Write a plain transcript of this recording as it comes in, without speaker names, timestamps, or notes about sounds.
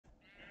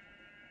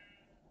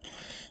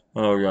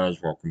Hello guys,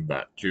 welcome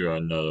back to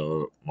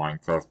another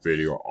Minecraft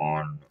video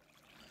on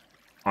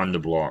the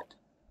block.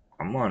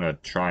 I'm gonna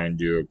try and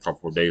do a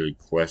couple daily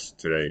quests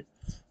today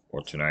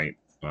or tonight.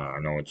 I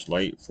know it's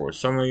late for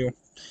some of you,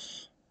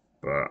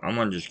 but I'm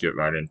gonna just get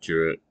right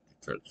into it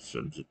because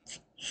since it's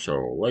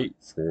so late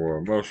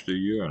for most of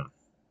you, and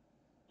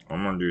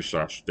I'm gonna do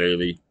slash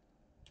daily.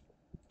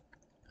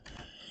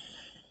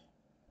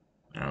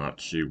 Now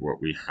let's see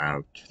what we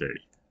have today.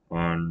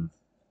 On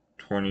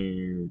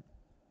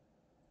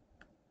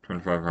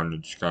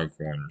 2,500 sky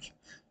coins.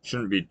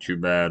 Shouldn't be too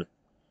bad.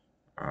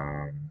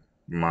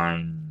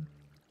 Mine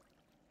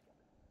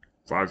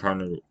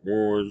 500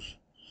 ores,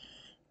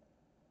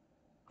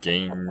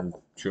 gain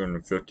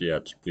 250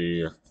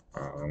 XP.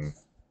 Um,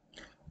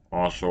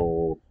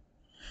 also,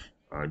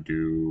 I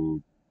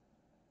do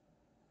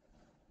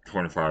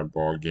 25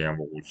 ball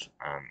gambles.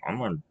 I'm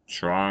gonna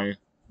try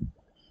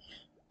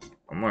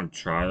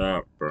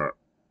that, but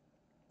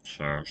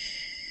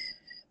slash,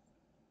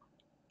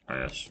 I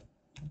guess,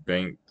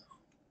 bank.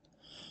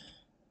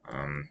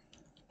 Um,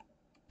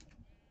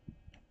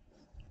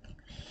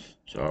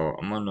 so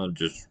I'm gonna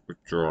just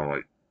withdraw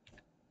like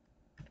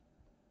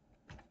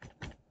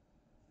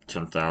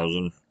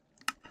 10,000,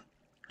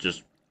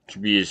 just to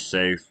be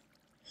safe.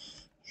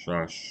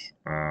 Slash,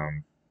 yeah,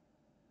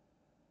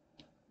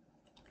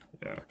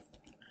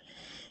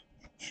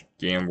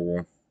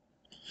 gamble.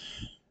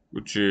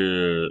 Which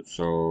is,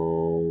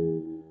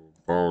 so,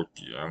 bulk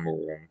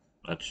gamble.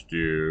 Let's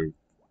do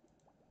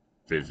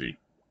Fizzy.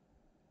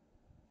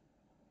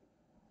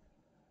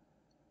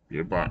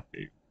 Your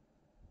body.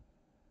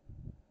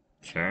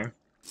 Okay.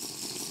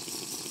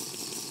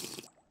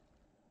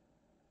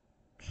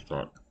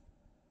 Start.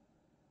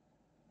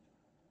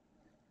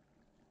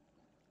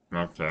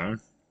 Okay.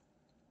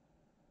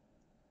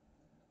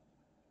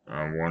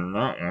 I won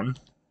that one.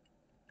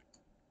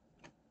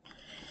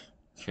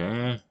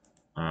 Okay.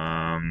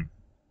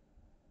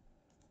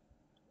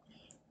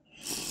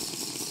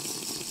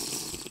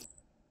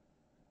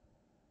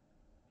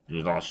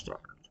 You lost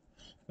that.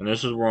 And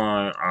this is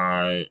why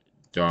I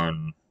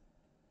done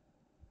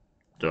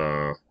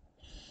the,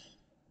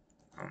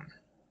 um,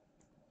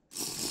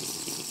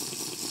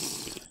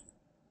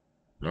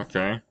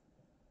 okay.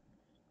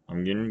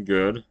 I'm getting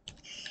good.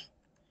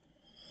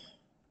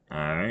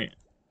 Alright.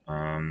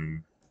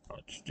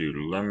 Let's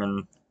do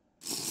lemon.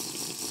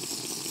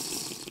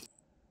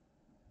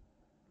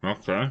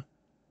 Okay.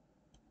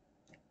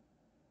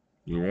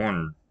 You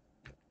won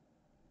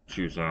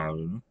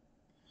 2,000.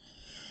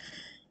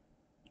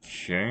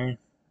 Okay.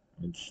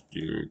 Let's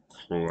do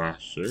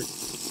classic.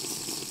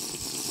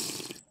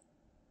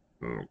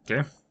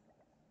 Okay.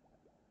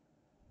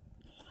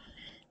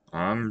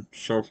 I'm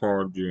so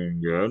far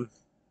doing good.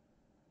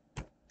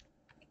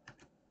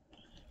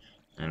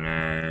 And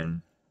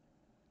then,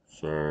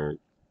 so,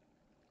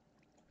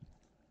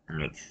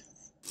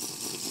 let's,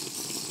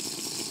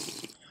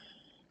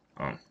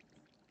 oh.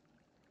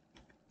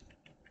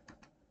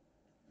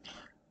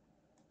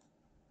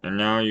 And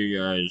now you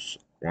guys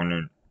want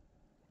to,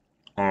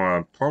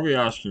 probably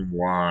asking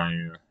why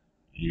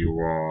you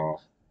are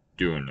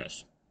doing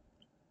this.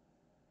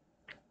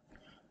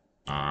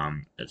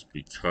 It's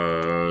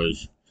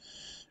because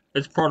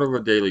it's part of a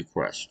daily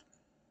quest.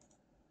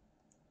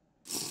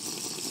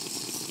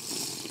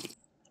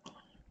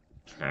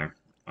 Okay,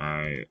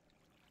 I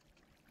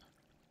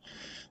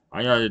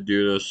I gotta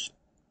do this,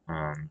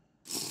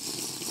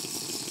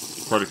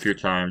 quite a few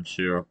times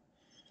here.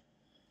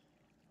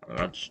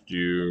 Let's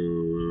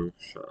do,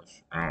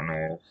 I don't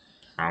know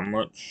how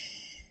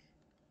much,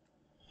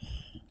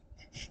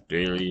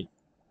 daily.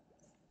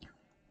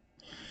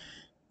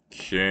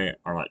 Okay,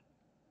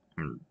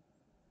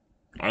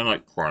 I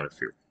like quite a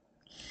few.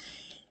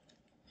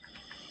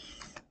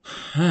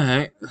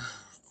 Alright,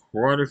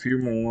 quite a few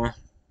more.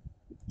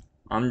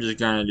 I'm just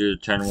gonna do the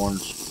 10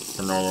 ones,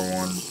 another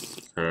ones,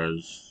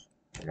 because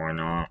why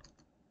not?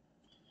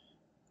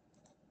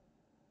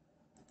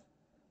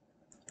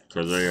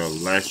 Because they are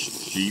less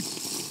cheap,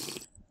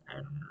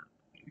 and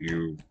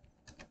you.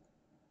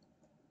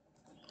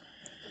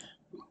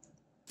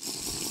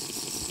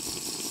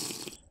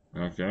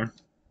 Okay.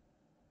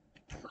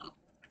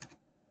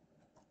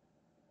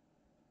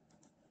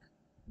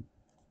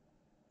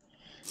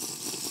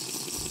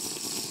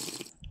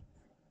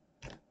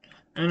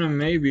 And then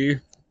maybe,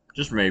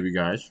 just maybe,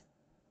 guys.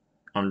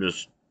 I'm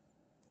just,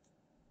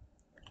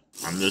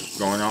 I'm just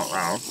going out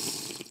loud.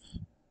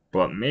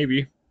 But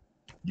maybe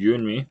you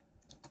and me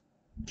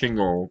can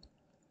go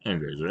and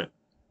visit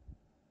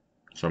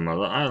some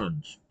other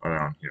islands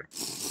around here.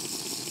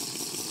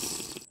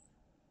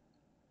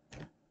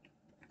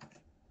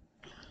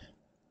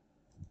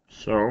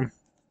 So,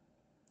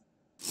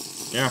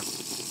 yeah.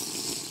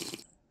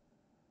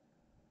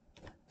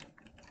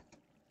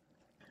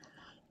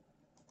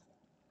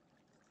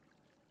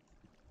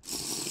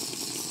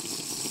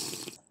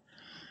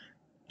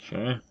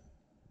 Okay.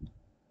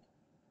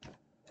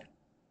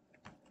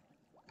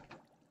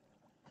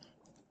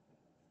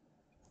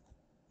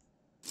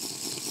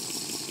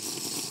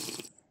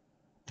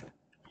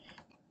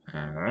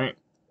 Alright.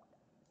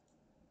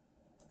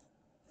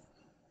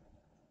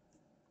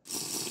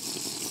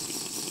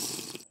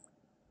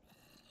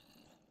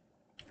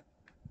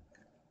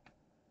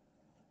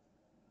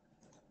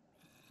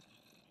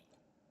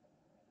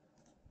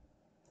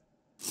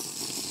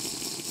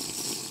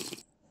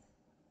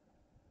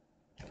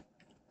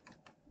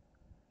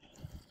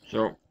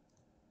 So,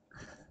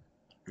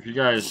 if you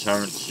guys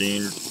haven't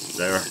seen,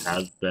 there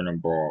has been a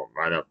ball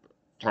right up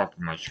top of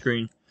my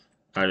screen.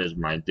 That is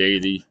my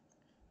daily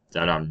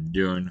that I'm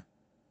doing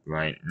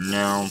right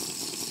now.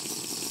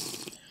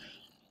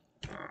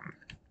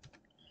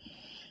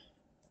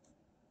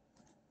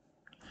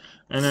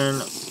 And then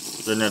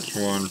the next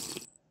one,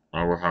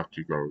 I will have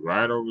to go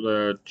right over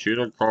there to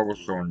the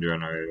cobblestone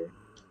generator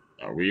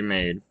that we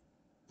made.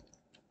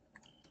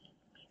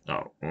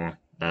 That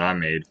I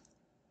made.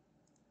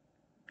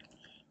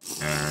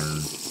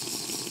 And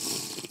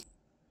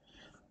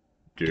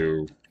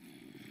do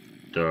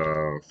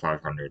the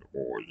 500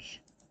 ores.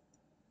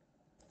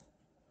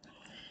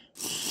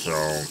 So,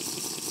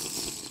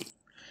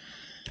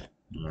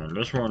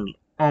 this one's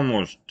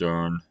almost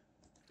done.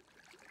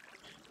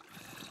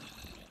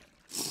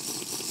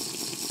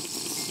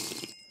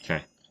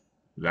 Okay,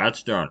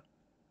 that's done.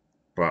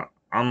 But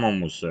I'm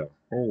almost there.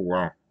 Oh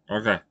wow.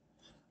 Okay.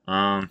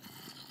 I'm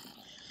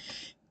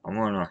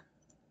gonna.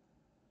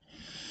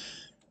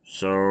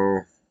 So,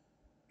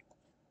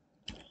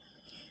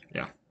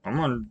 yeah, I'm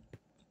on.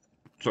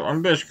 So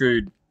I'm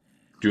basically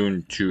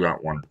doing 2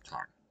 at one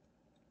time.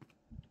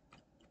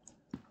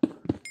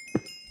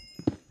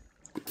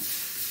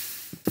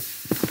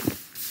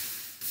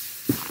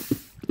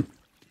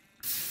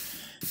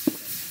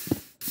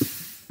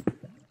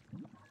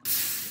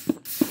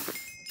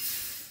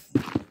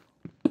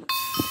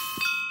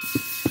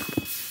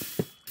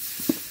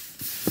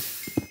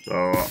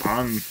 So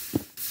I'm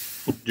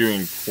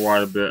doing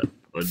quite a bit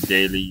of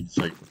dailies,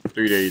 like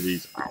 3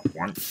 dailies at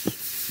once,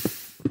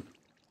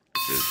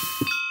 which is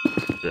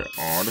a bit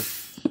odd,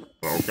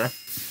 but okay,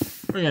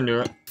 we can do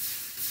it.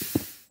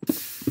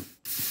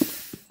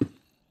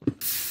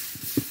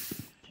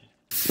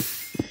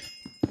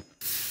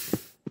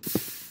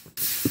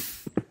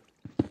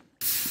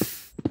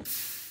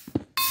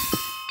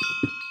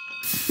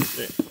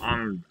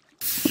 I'm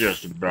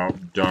just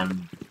about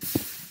done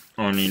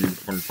owning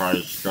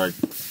 25 sky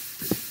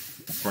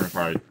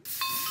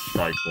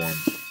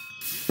coins.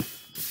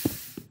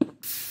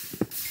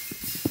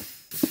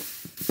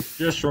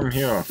 Just from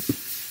here,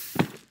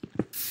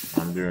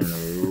 I'm doing a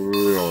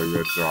really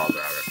good job at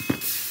it.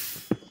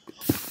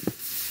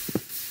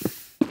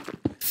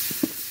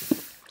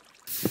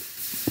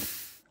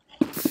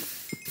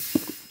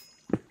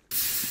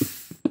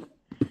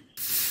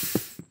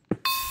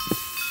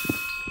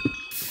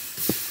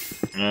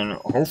 And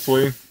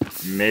hopefully,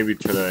 maybe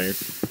today,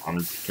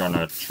 I'm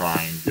gonna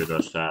try and get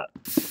us that.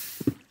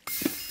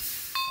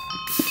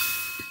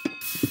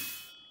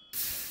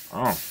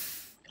 Oh,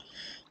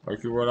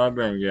 look at what I've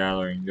been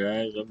gathering,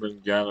 guys. I've been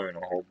gathering a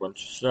whole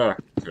bunch of stuff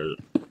because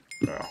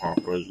the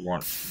hoppers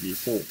want to be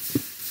full.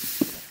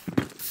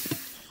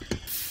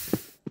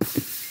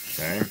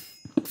 Okay.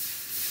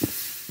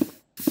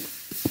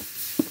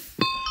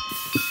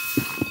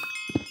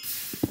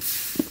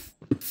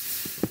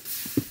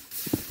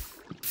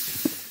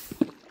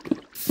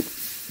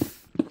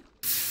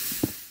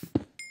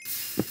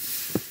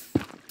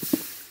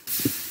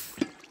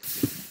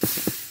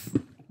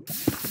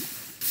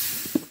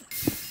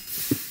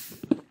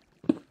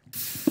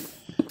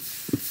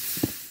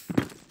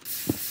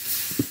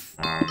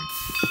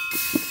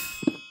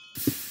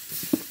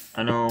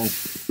 I know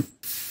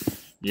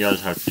you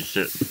guys have to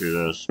sit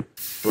through this,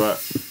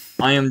 but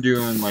I am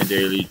doing my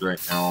dailies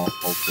right now.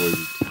 Hopefully,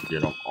 we can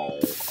get them all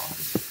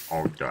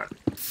done.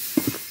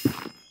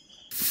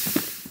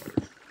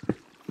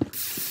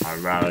 I'd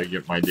rather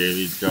get my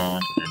dailies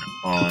done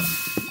and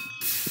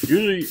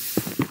usually,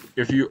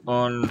 if you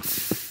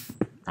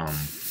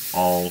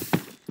all,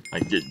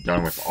 like, get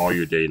done with all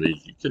your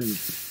dailies, you can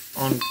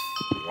earn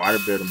quite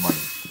a bit of money.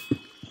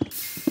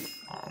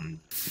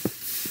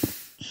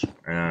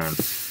 And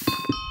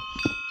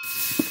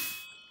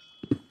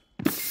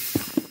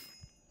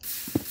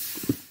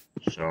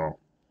so,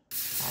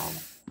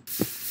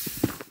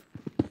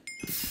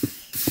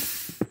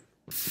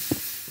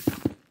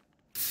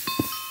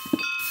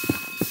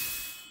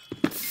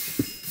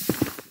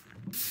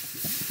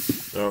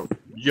 so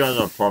you guys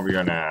are probably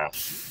gonna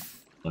ask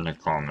in the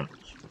comments,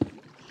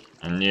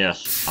 and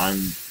yes, I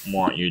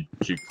want you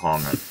to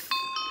comment.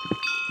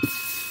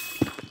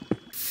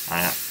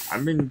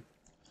 I've been,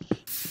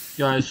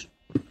 guys,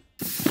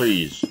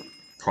 please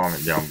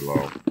comment down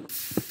below.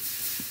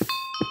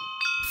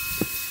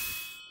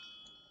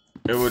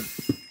 It would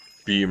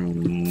be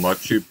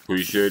much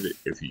appreciated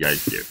if you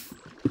guys did.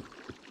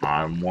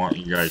 I want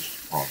you guys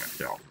to comment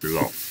down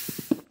below.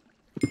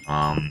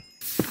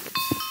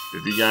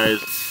 If you guys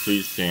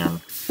please can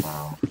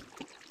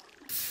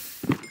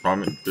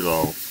comment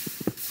below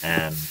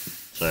and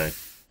say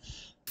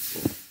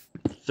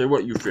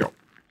what you feel.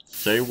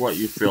 Say what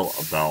you feel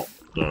about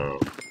the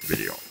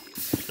video.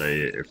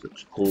 Say if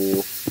it's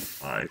cool.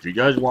 If you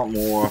guys want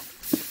more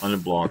on the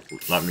blog,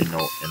 let me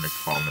know in the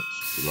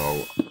comments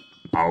below.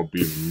 I'll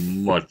be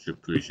much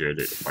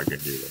appreciated if I can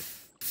do this.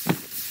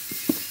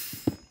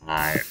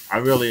 I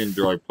really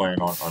enjoy playing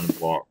on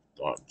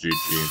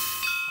Unblock.gg.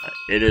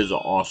 It is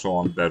also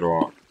on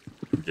Bedrock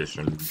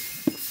Edition.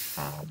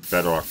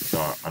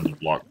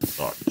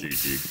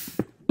 bedrock.underblock.gg.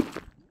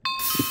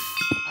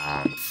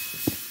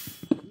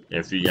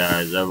 If you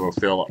guys ever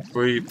feel like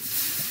sleep,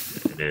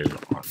 it is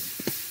on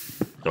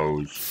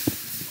those.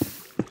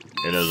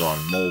 It is on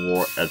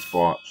mobile,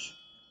 Xbox,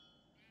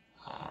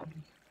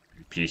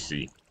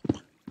 PC.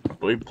 I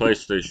believe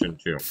PlayStation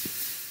too,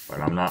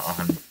 but I'm not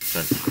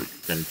 100% sure. You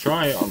can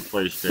try it on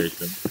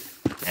PlayStation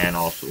and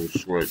also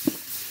Switch,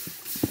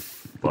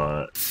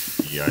 but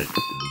you guys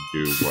can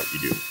do what you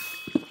do.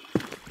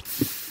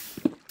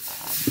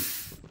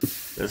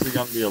 This is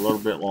gonna be a little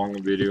bit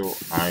longer video.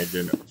 I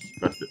didn't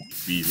expect it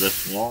to be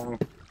this long,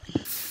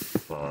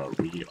 but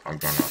we are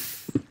gonna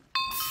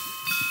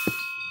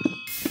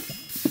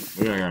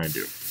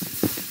do it.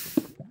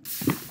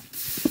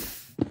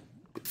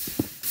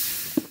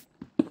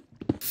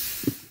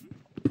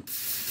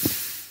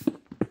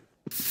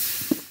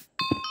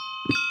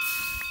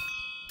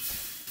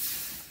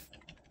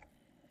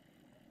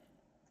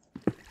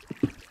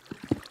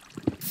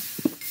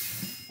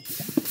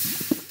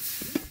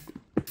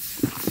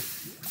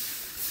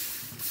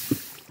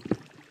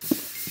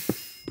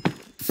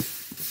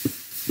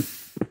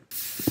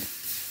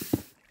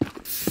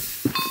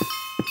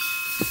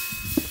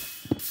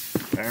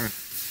 Okay.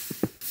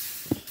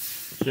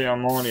 See,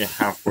 I'm already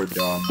halfway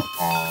done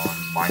on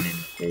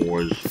mining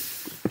ores,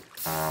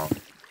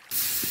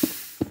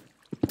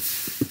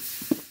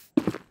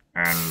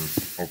 and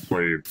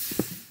hopefully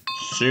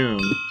soon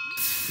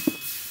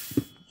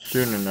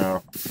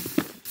enough,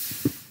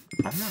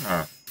 I'm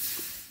gonna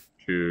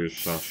do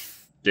such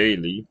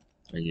daily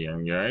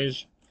again,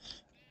 guys.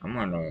 I'm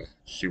gonna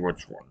see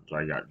which ones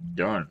I got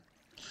done.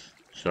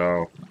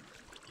 So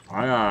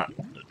I got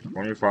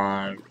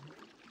 25.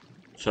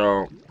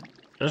 So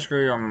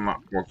basically, I'm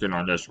working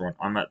on this one.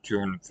 I'm at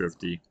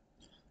 250,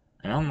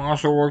 and I'm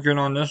also working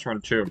on this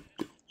one too.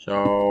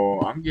 So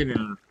I'm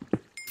getting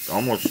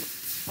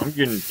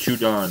two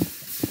done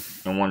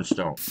in one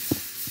stone.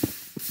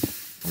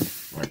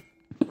 Like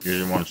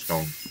using one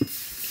stone to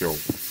kill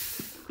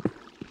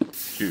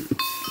two.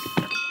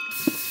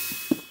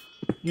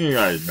 You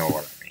guys know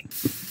what I mean.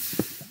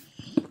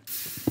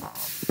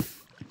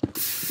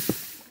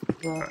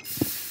 But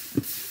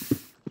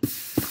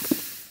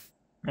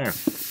yeah.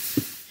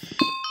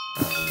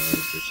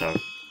 Come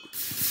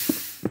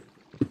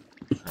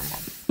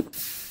on.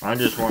 I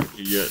just want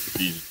to get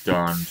these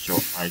done so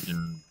I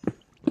can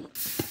be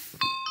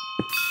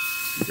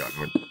done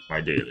with my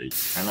daily.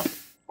 And I'll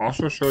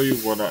also show you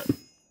what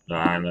the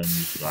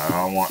islands that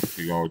I want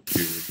to go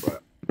to,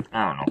 but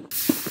I don't know.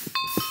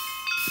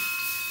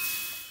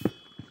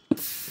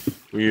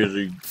 We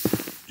usually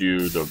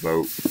do the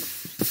boat,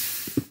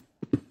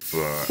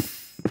 but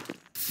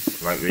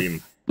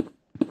lately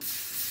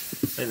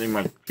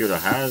my computer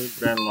has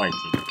been liking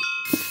it.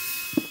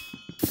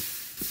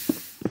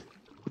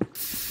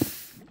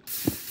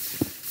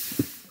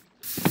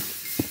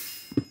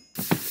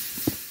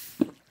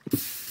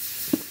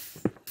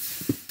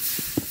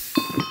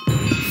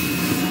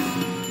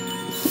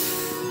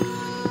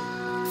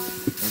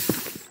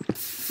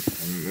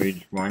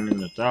 Reach 1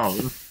 in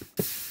 1,000.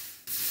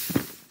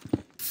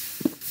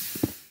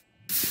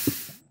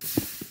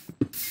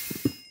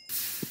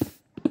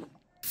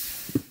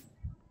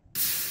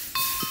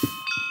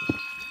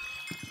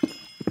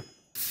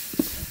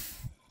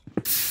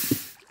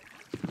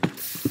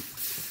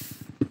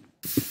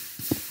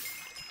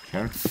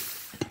 Okay.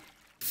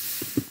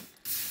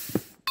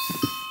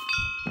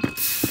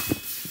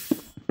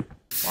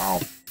 Wow.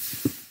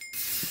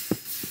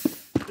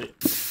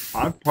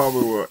 I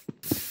probably would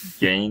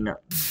gain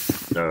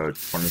the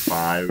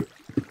 25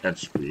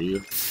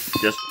 XP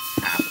just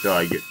after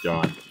I get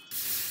done.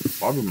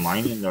 Probably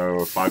mining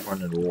the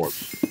 500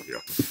 ores. Yeah.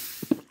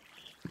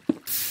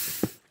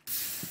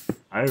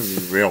 I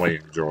really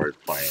enjoy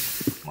playing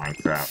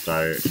Minecraft.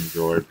 I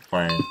enjoy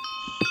playing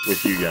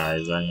with you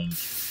guys. I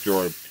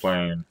enjoy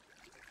playing.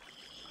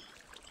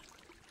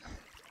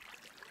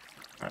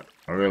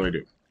 I really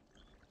do.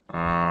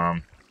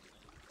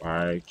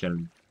 I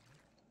can.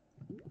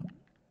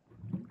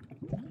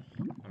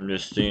 I'm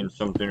just seeing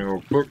something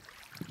real quick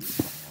on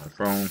my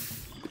phone.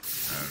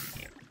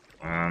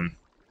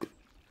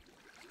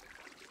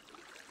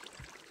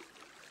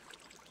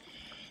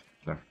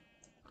 So.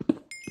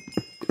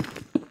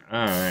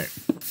 Alright.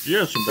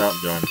 Just about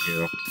done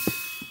here.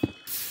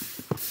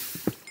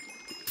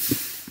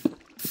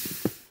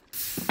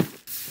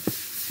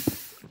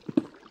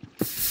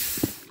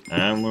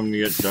 And when we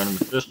get done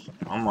with this,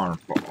 I'm gonna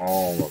put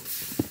all of it.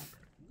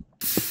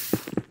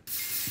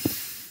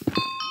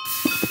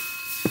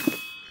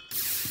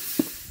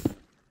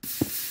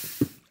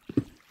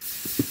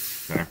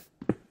 Okay.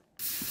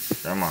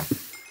 Come on.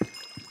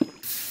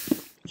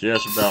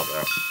 Just about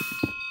there.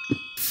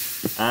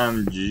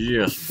 I'm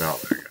just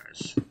about there,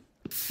 guys.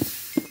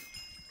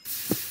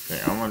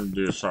 Okay, I'm gonna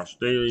do Sauce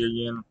Daily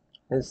again.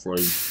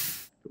 Hopefully,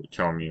 it'll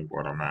tell me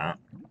what I'm at.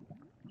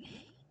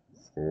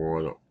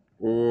 For the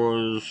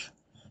ores.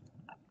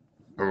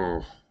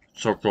 Oh,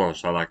 so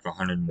close. I like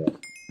 100 more.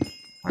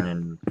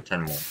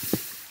 110 more.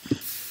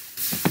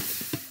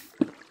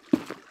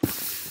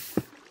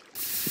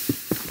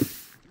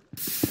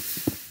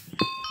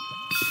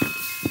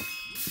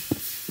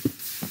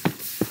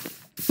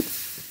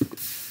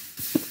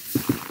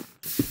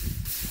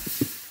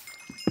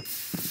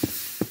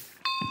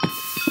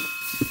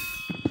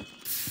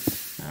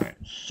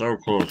 So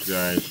close,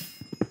 guys.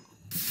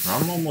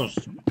 I'm almost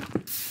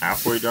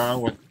halfway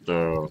done with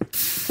the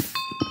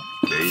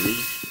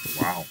dailies.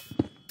 Wow.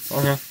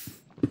 Okay.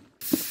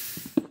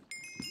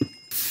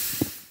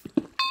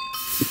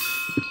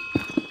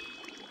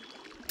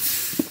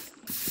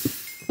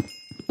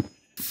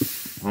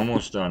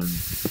 Almost done.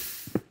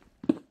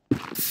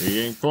 We're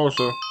getting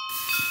closer.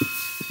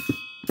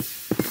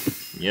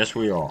 Yes,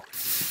 we are.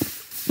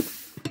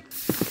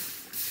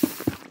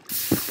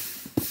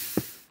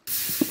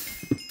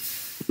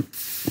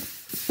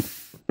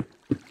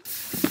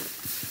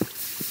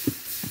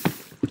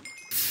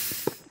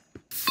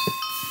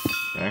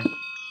 Okay.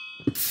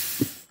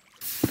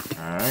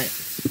 Alright.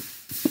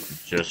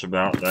 Just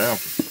about there.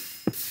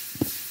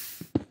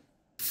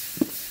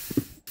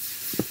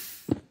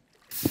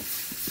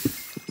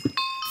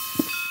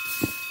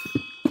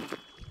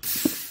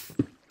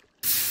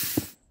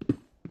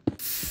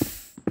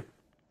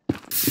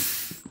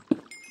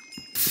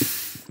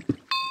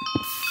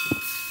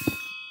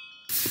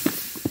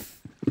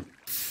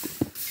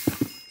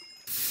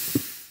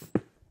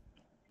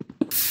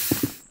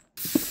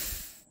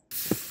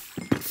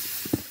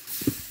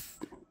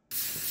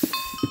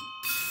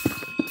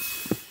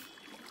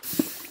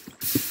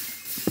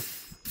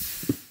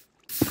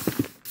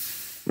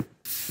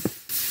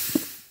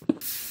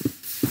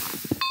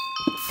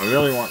 I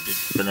really want to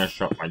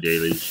finish up my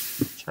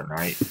dailies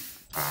tonight,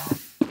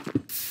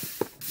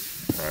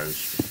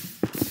 because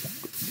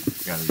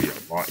it's going to be a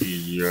lot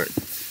easier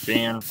if I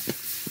can.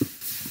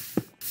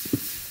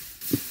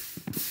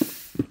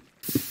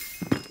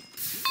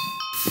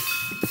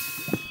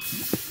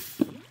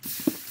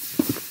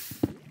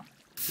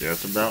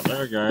 Just about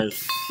there,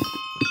 guys.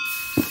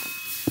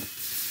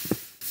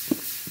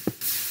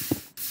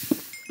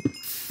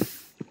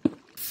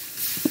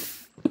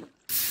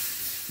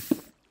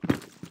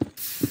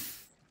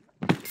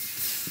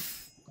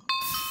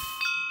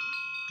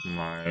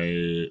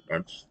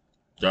 That's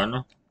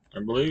done, I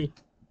believe.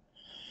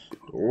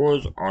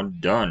 Doors are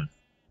done.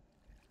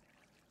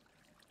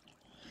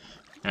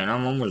 And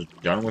I'm almost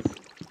done with...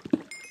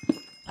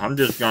 I'm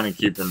just gonna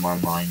keep in my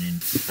mining,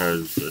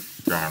 because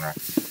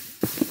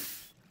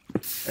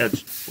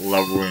it's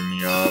leveling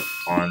me up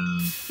on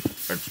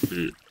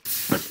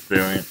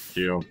experience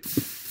here.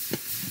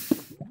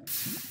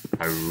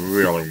 I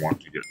really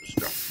want to get this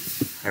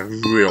stuff. I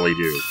really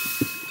do.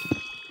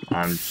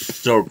 I'm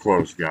so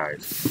close,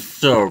 guys.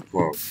 So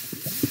close.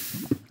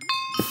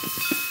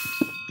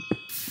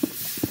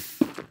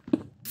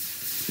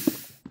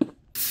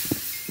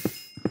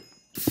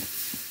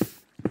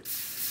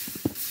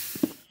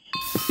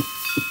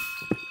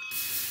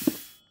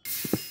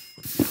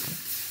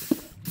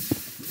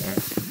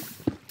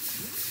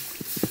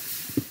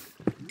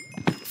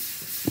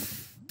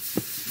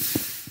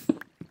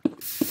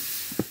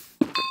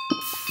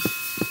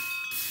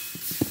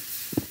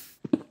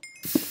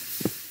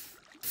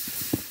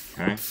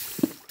 Okay.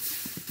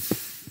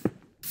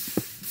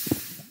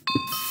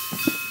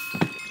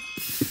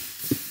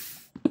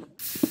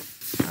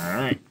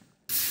 Alright.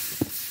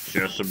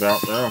 Just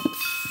about there.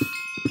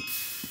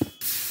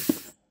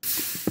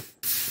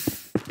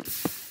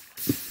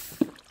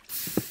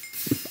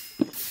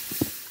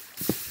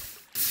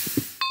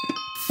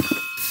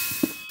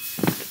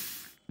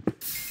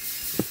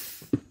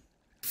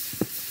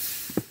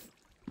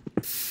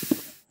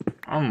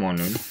 I'm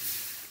wondering,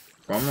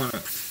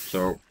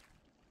 so,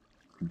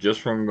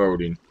 just from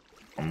voting,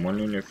 I'm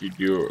wondering if you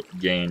do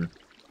gain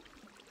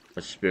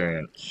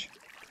experience.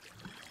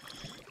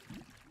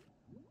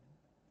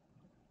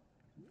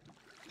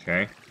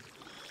 Okay.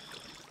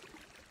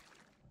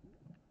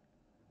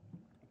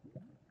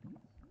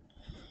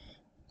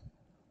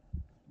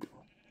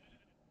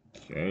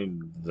 Okay,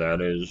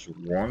 that is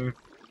one.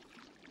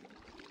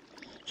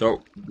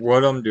 So,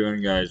 what I'm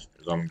doing, guys,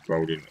 is I'm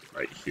voting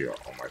right here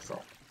on my phone.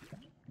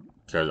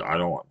 Because I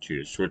don't want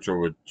to switch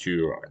over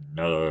to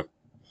another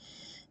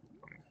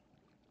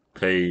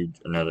page,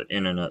 another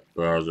internet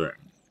browser,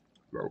 and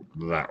vote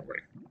that way.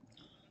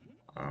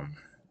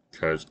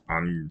 Because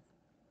I'm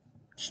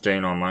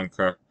staying on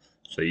Minecraft,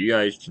 so you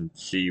guys can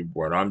see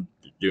what I'm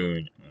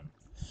doing.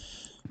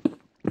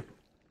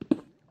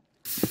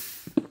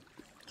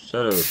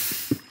 Instead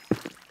of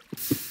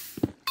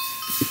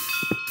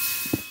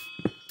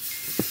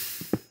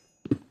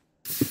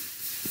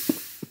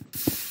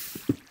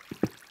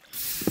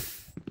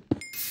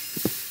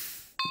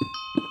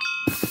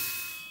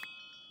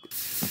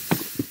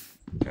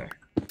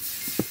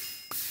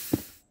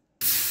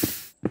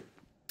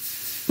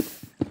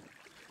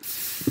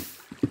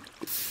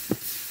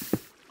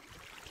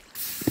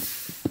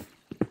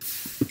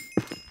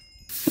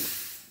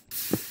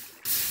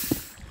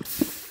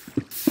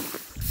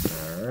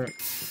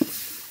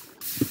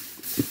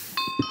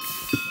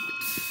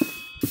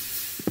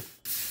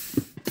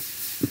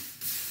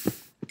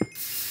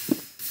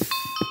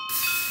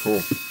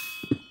cool.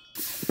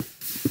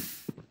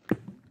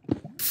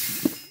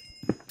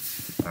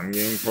 I'm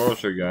getting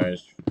closer,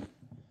 guys.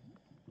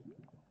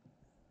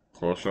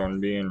 Closer on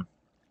being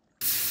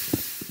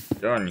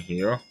done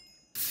here.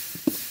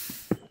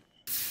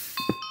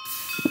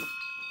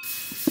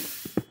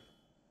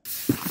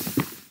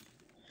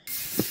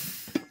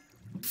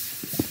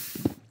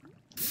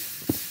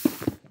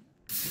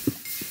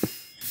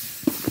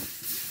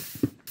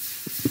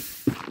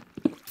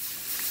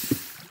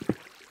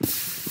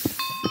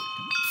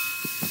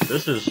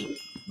 this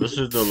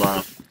is the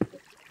last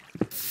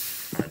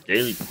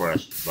daily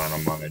quest that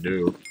I'm gonna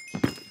do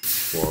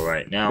for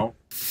right now.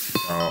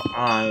 So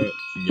I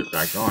can get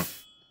back on.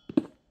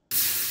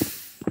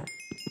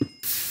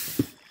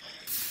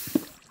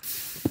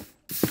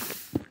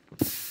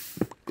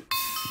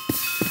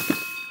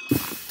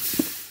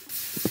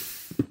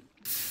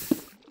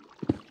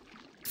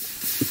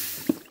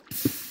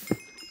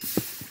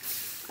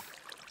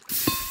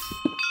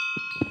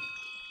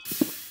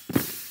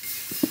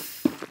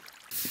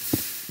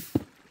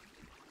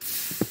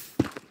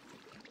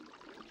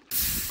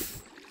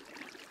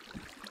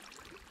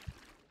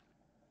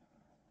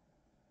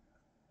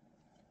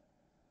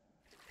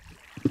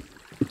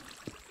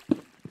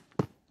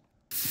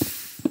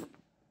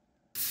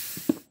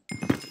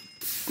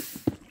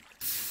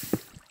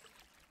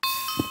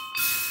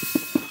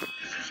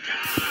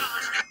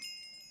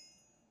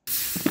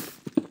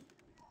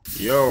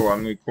 Yo,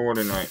 I'm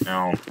recording right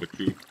now, but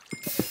you.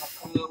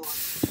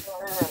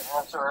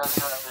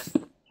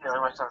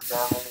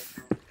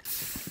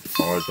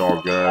 Oh, it's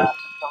all good.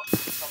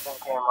 Something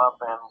came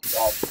up and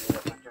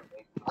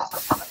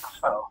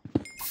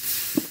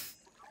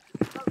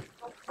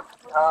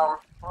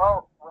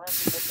well, whenever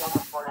you get done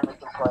recording, we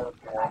can play with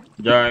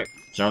you. Yeah,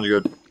 sounds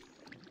good.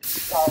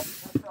 Just call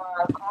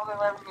me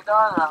whenever you're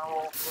done, and I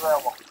will be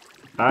available.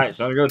 Alright,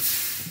 sounds good.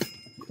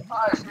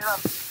 Alright, see you then.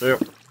 See you.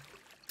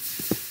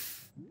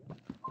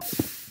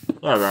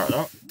 Sorry about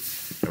that.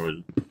 It was.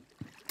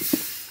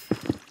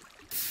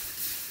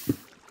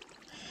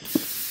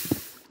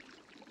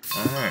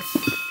 Alright.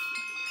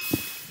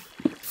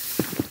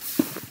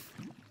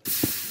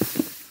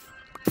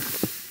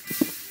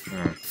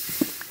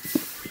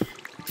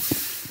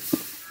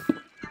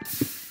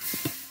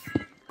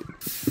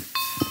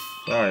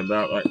 Sorry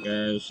about that,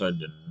 guys. I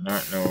did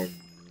not know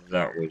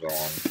that was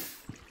on.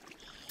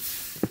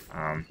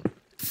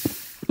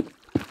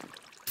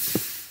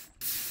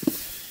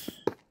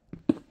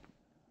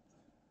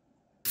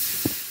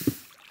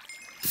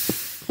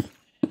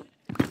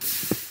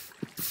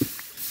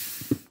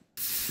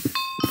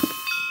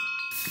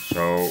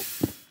 So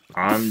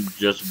I'm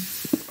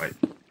just like,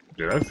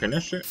 did I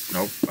finish it?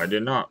 Nope, I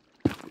did not.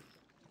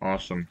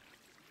 Awesome.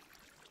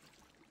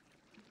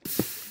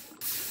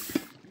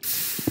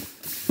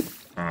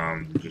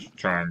 Just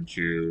trying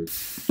to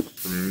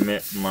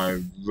submit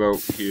my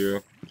vote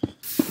here.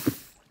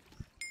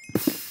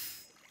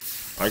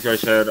 Like I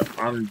said,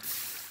 I'm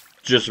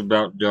just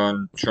about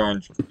done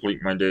trying to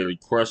complete my daily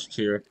quest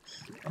here.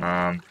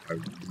 I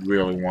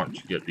really want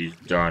to get these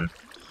done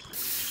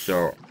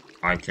so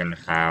I can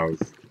have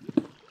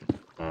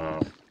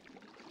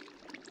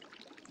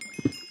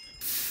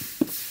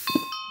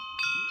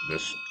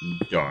this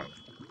done.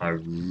 I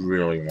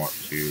really want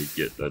to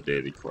get the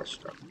daily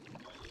quest done.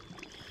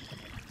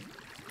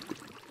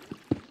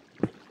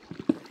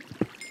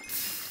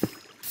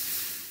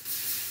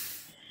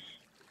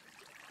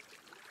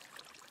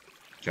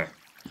 Okay.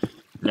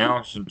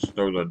 Now, since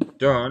those are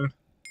done,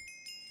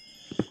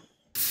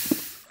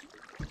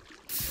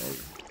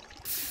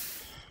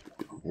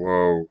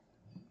 whoa,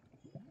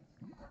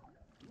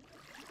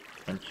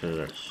 enter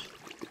this.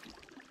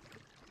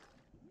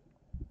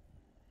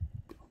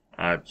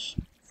 That's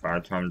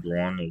 5 times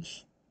 1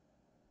 is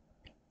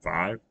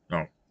 5?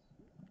 No.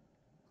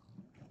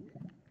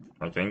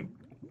 I think.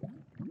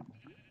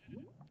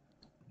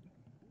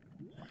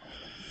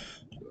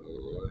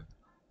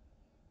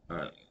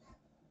 Alright.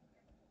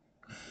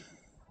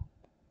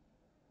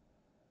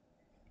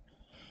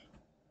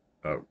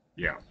 Oh,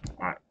 yeah.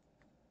 Alright.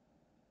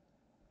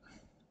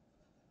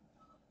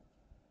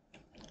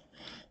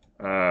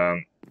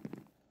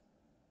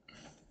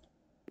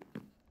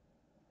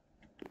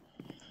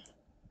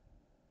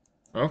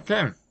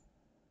 Okay.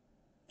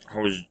 I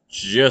was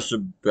just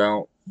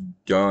about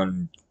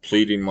done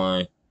completing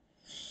my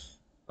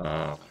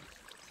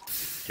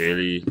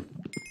dailies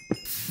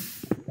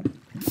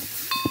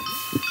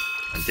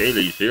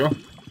here,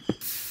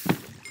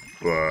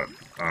 but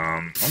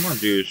I'm gonna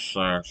do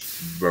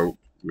 /vote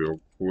real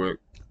quick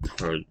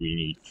because we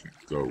need to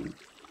go.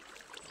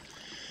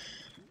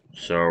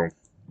 So,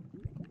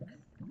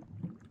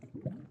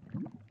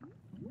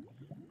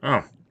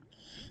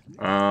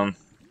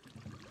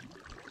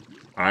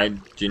 I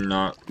did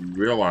not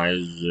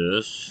realize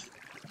this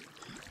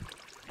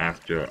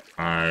after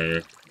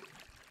I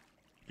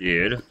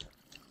did.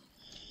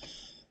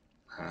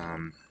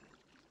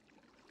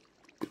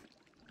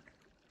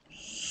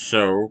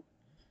 So,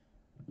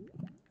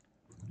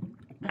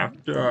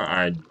 after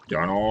I'd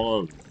done all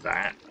of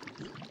that,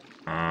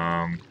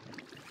 I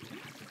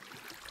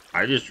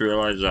just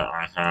realized that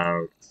I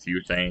have a few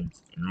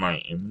things in my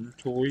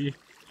inventory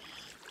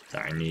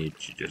that I need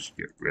to just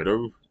get rid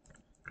of.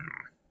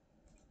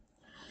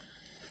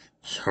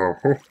 So,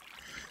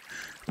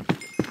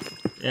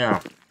 yeah.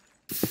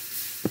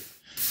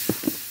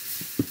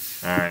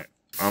 Alright,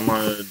 I'm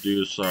gonna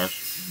do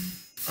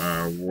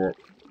 /work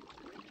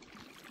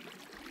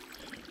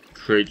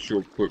trades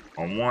real quick.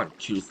 I want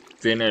to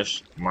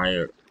finish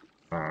my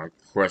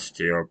quest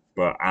here,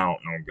 but I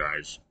don't know,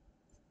 guys.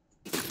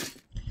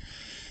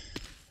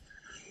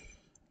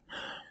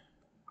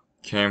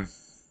 Okay.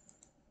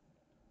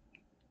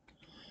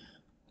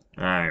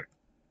 Alright.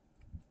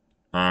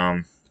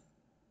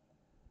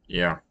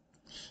 Yeah.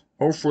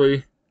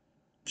 Hopefully,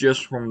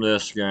 just from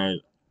this, guys,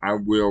 I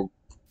will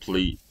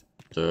complete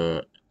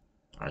the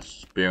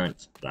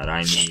experience that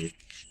I need.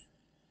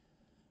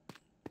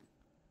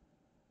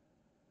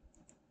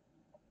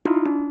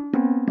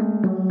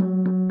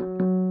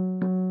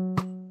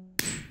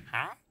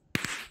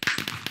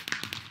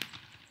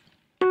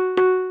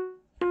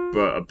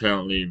 But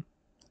apparently,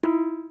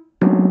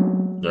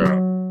 the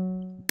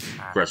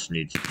quest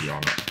needs to be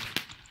on it.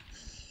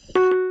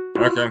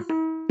 Okay.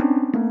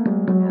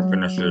 I'll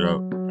finish it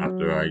up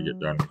after I get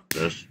done with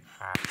this.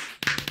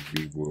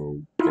 We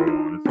will go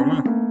on from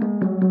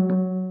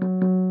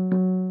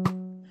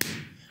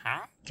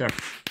there. Okay.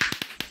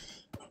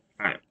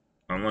 Alright.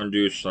 I'm gonna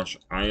do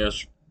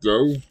 /is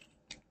go.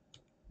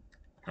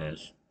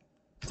 Is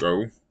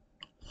go.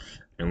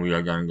 And we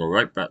are gonna go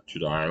right back to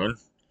the island.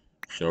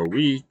 So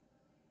we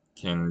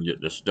can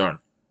get this done.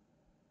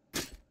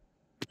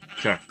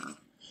 Okay.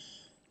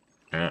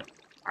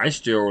 I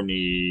still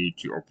need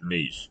to open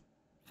these.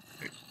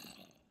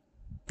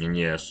 And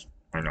yes,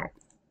 I know.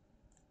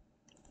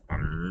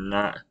 I'm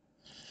not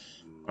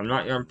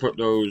gonna put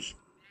those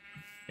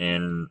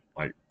in,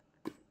 like,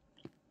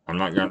 I'm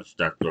not gonna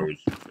stack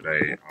those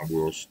today.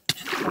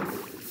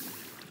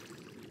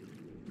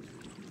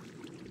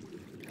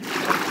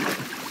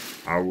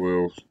 I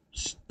will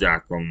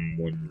stack them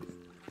when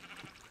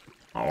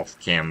off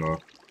camera.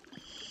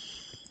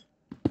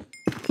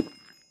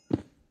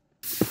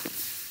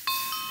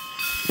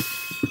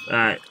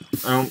 Alright,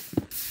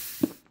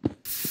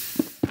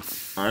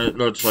 it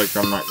looks like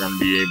I'm not gonna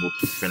be able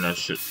to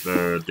finish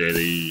the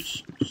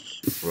dailies,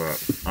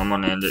 but I'm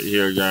gonna end it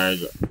here,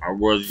 guys. I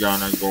was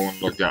gonna go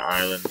and look at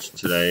islands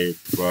today,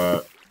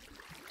 but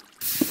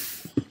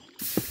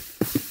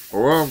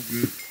well,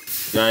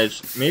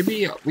 guys,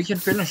 maybe we can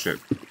finish it.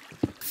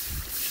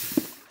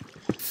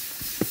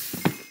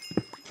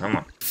 Come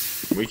on,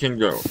 we can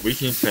go. We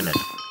can finish.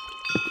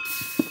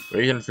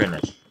 We can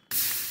finish.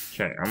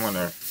 Okay, I'm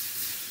gonna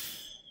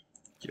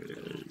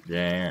get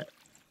that,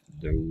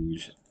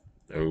 those.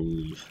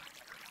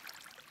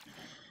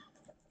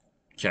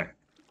 Okay,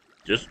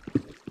 just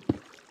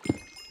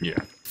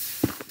yeah,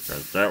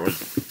 because that was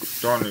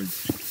starting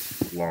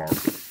to log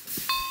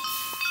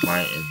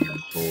my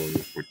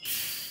inventory,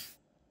 which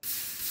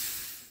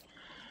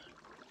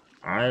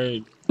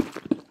I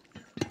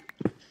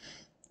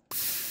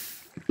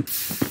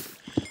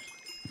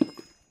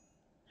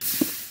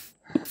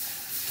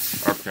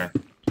okay.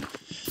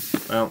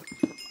 Well,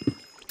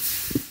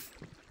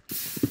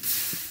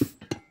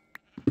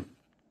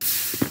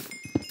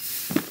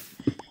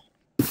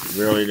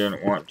 really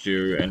didn't want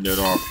to end it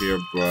off here,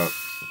 but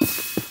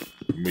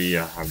we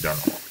have done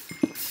all.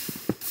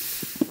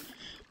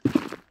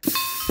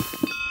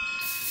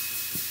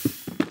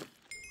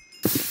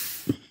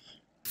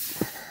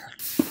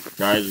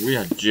 Guys, we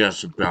are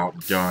just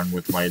about done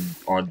with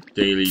our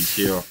dailies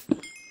here.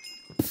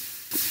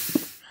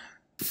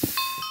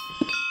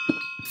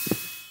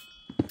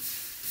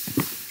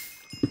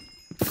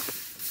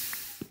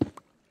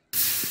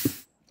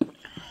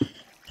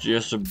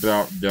 Just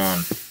about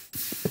done.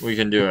 We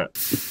can do it.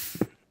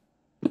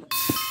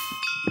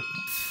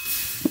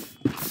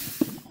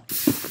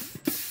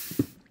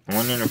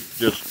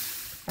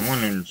 I'm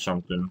wondering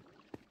something.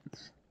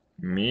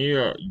 Me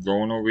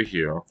going over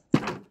here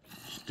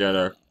instead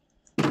of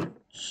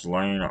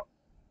slaying up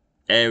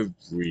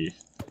every.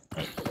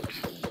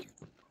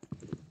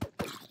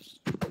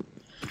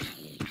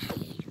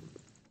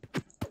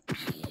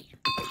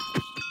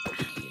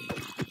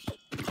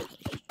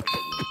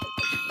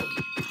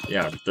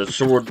 Yeah, the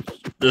sword.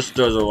 This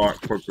does a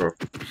lot quicker.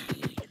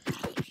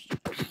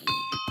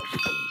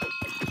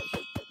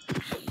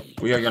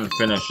 We are gonna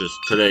finish this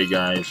today,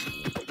 guys.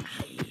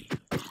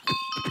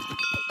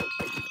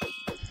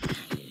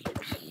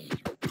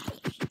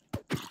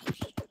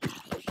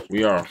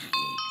 We are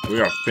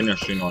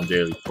finishing our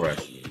daily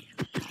quest.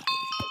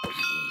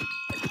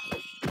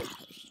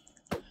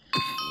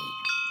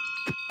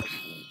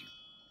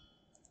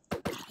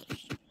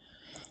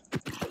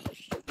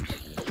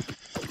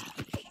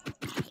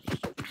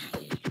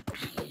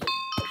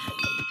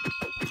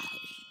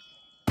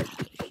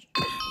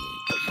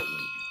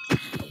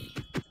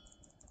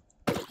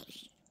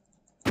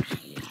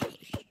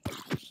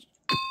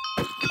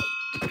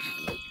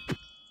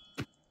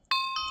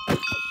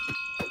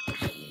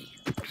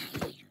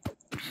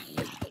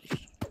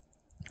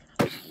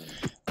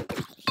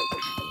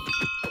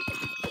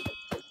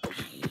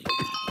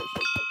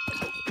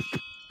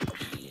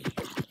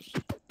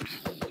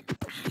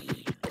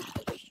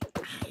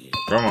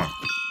 Come on.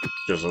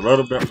 Just a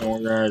little bit more,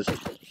 guys, and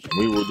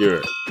we will do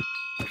it.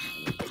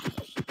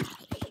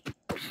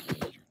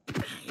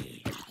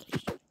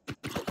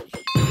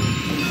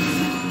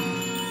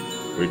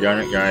 We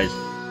done it, guys.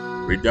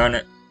 We done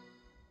it.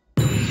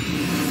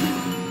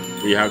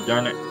 We have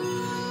done it.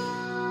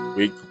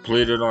 We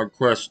completed our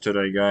quest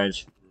today,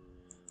 guys.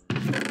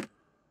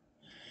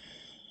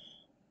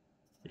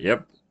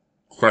 Yep.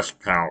 quest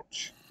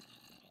pouch.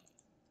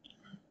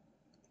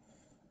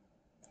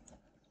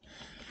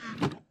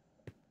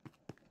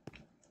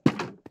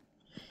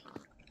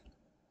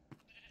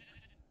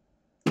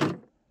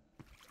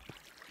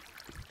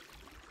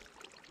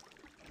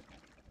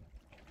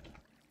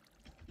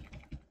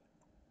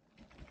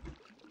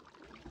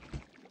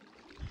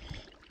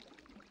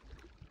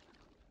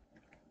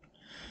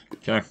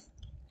 Okay,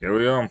 here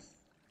we go.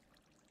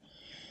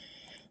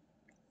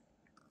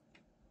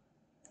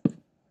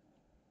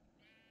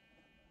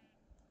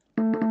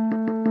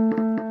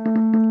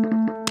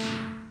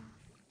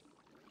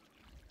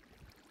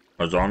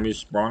 A zombie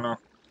spawner?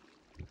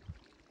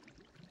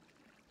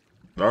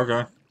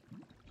 Okay.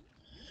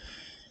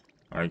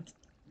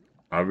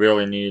 I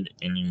really need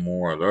any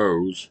more of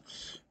those.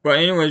 But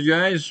anyways,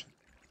 guys,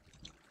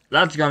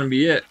 that's gonna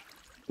be it.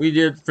 We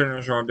did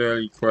finish our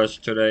daily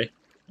quest today.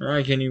 And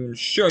I can even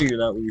show you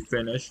that we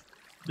finished.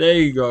 There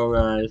you go,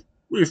 guys.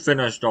 We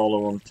finished all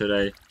of them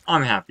today.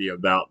 I'm happy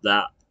about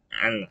that.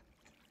 And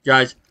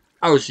guys,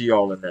 I will see you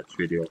all in the next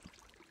video.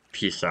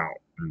 Peace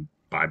out and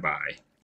bye-bye.